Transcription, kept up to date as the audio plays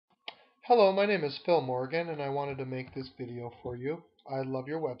Hello, my name is Phil Morgan, and I wanted to make this video for you. I love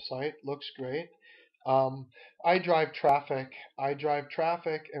your website, looks great. Um, I drive traffic.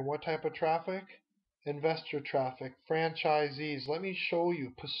 And what type of traffic? Investor traffic, franchisees. Let me show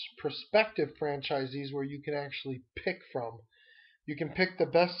you prospective franchisees where you can actually pick from. You can pick the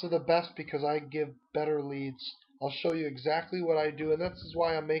best of the best because I give better leads. I'll show you exactly what I do, and this is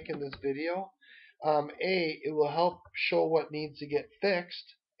why I'm making this video. It will help show what needs to get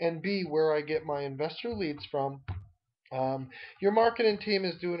fixed, and B, where I get my investor leads from. Your marketing team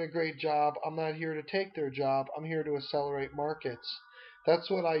is doing a great job. I'm not here to take their job. I'm here to accelerate markets. That's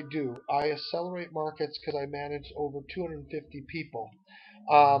what I do. I accelerate markets because I manage over 250 people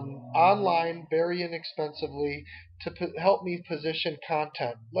online very inexpensively to help me position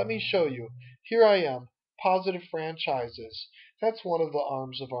content. Let me show you. Here I am. Positive franchises. That's one of the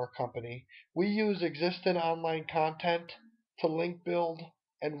arms of our company. We use existing online content to link build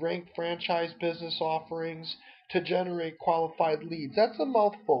and rank franchise business offerings to generate qualified leads. That's a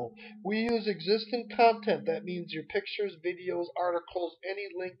mouthful. We use existing content. That means your pictures, videos, articles, any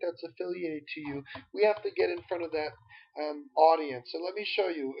link that's affiliated to you. We have to get in front of that audience. And let me show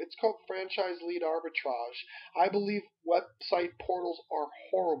you. It's called franchise lead arbitrage. I believe website portals are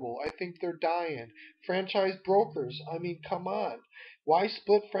horrible. I think they're dying. Franchise brokers, I mean, come on. Why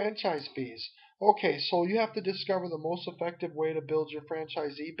split franchise fees? Okay, so you have to discover the most effective way to build your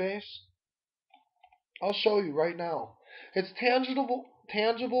franchisee base. I'll show you right now. It's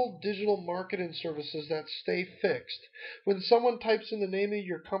tangible digital marketing services that stay fixed. When someone types in the name of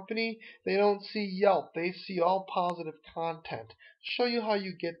your company, they don't see Yelp. They see all positive content. Show you how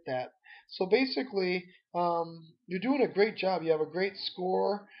you get that. So basically, you're doing a great job. You have a great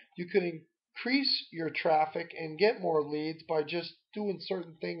score. You can increase your traffic and get more leads by just doing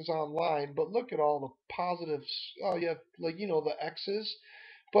certain things online. But look at all the positives. Oh, you have the X's.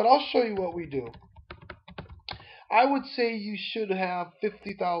 But I'll show you what we do. I would say you should have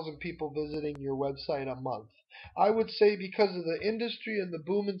 50,000 people visiting your website a month. I would say because of the industry and the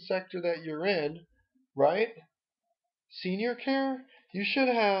booming sector that you're in, right? Senior care, you should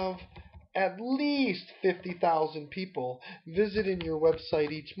have at least 50,000 people visiting your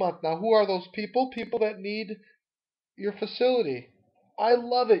website each month. Now, who are those people? People that need your facility. I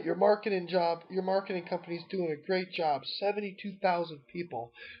love it. Your marketing company's doing a great job. 72,000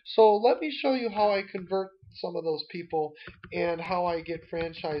 people. So let me show you how I convert some of those people and how I get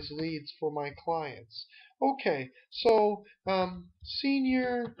franchise leads for my clients. Okay, so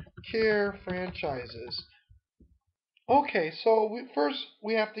senior care franchises. Okay, so first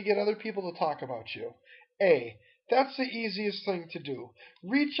we have to get other people to talk about you. A, that's the easiest thing to do.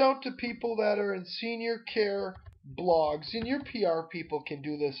 Reach out to people that are in senior care blogs, and your PR people can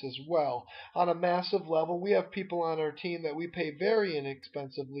do this as well. On a massive level, we have people on our team that we pay very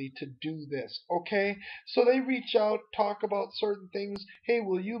inexpensively to do this. Okay, so they reach out, talk about certain things. Hey,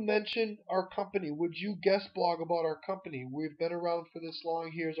 will you mention our company? Would you guest blog about our company? We've been around for this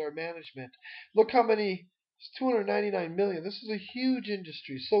long. Here's our management. Look how many. It's 299 million. This is a huge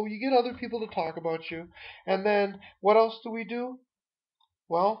industry. So you get other people to talk about you. And then what else do we do?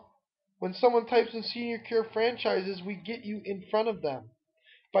 Well, when someone types in senior care franchises, we get you in front of them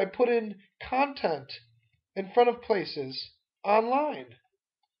by putting content in front of places online.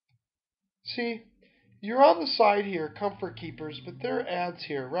 See, you're on the side here, Comfort Keepers, but there are ads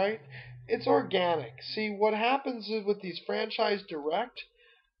here, right? It's organic. See, what happens is with these franchise direct,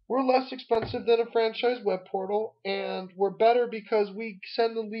 we're less expensive than a franchise web portal, and we're better because we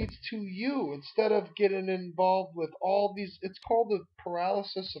send the leads to you instead of getting involved with all these. It's called the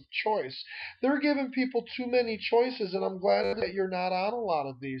paralysis of choice. They're giving people too many choices, and I'm glad that you're not on a lot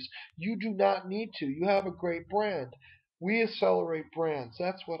of these. You do not need to. You have a great brand. We accelerate brands.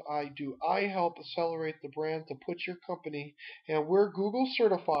 That's what I do. I help accelerate the brand to put your company, and we're Google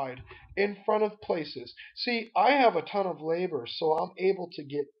certified, in front of places. See, I have a ton of labor, so I'm able to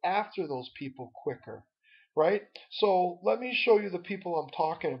get after those people quicker, right? So let me show you the people I'm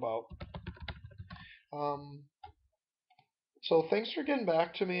talking about. Um, so thanks for getting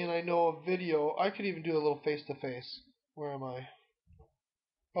back to me, and I know a video. I could even do a little face to face. Where am I?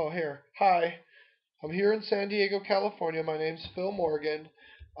 Oh, here. Hi. I'm here in San Diego, California. My name's Phil Morgan.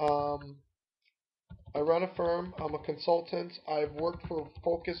 Um, I run a firm. I'm a consultant. I've worked for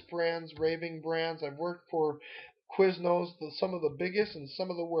Focus Brands, Raving Brands. I've worked for Quiznos, some of the biggest and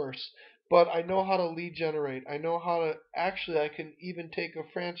some of the worst. But I know how to lead generate. I know how to actually, I can even take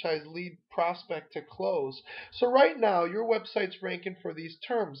a franchise lead prospect to close. So right now, your website's ranking for these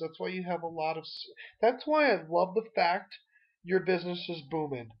terms. That's why you have a lot of. That's why I love the fact your business is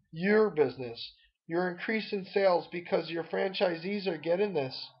booming. Your business. You're increasing sales because your franchisees are getting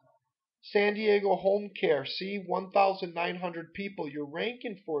this. San Diego Home Care, see, 1,900 people. You're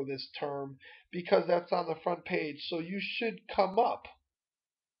ranking for this term because that's on the front page, so you should come up.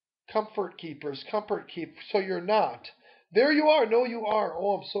 Comfort Keepers, Comfort Keep. So you're not. There you are. No, you are.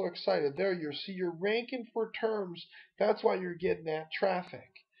 Oh, I'm so excited. There you are. See, you're ranking for terms. That's why you're getting that traffic.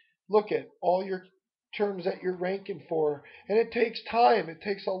 Look at all your terms that you're ranking for, and it takes time. It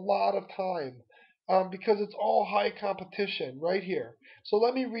takes a lot of time because it's all high competition right here. So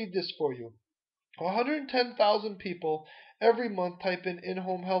let me read this for you. 110,000 people every month type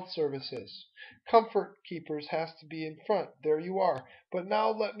in-home health services. Comfort Keepers has to be in front. There you are. But now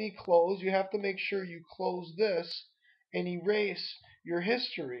let me close. You have to make sure you close this and erase your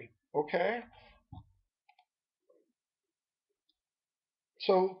history. Okay?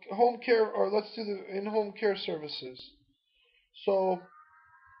 So home care, or let's do the in-home care services. So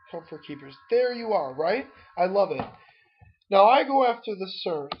Comfort Keepers. There you are, right? I love it. Now I go after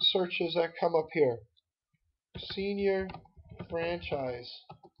the searches that come up here. Senior franchise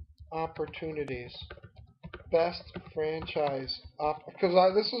opportunities. Best franchise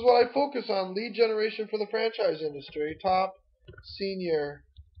because this is what I focus on: lead generation for the franchise industry. Top senior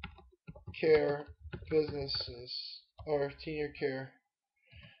care businesses or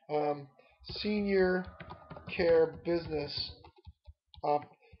um, senior care business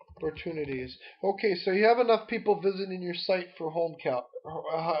opportunities. Okay, so you have enough people visiting your site for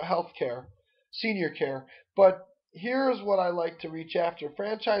health care, senior care, but here's what I like to reach after: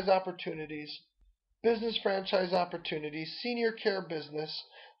 franchise opportunities, business franchise opportunities, senior care business,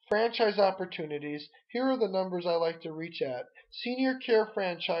 franchise opportunities. Here are the numbers I like to reach at. Senior care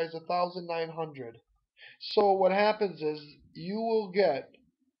franchise, 1,900. So what happens is you will get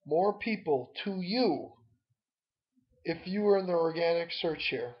more people to you if you are in the organic search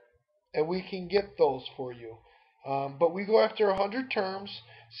here, and we can get those for you. But we go after 100 terms.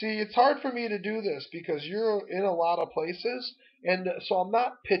 See, it's hard for me to do this because you're in a lot of places, and so I'm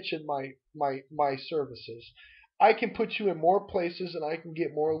not pitching my services. I can put you in more places, and I can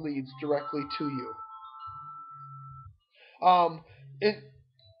get more leads directly to you. Um, it,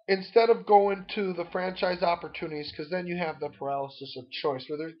 Instead of going to the franchise opportunities, because then you have the paralysis of choice,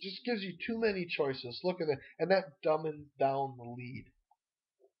 where there just gives you too many choices. Look at it, and that dumbing down the lead.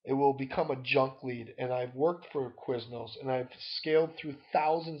 It will become a junk lead. And I've worked for Quiznos, and I've scaled through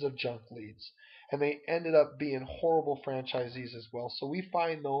thousands of junk leads, and they ended up being horrible franchisees as well. So we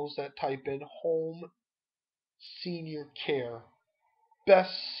find those that type in home senior care,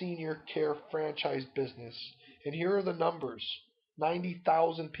 best senior care franchise business. And here are the numbers: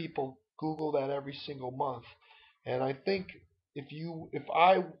 90,000 people Google that every single month. And I think if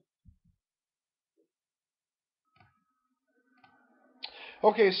I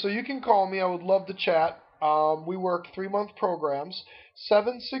Okay, so you can call me. I would love to chat. We work 3-month programs.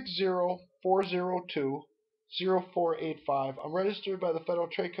 760-402-0485. I'm registered by the Federal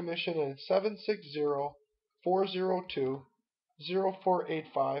Trade Commission at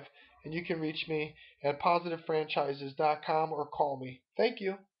 760-402-0485. And you can reach me at positivefranchises.com or call me. Thank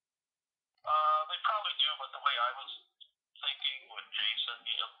you. They probably do, but the way I was thinking with Jason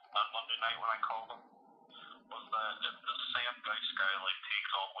on Monday night when I called him,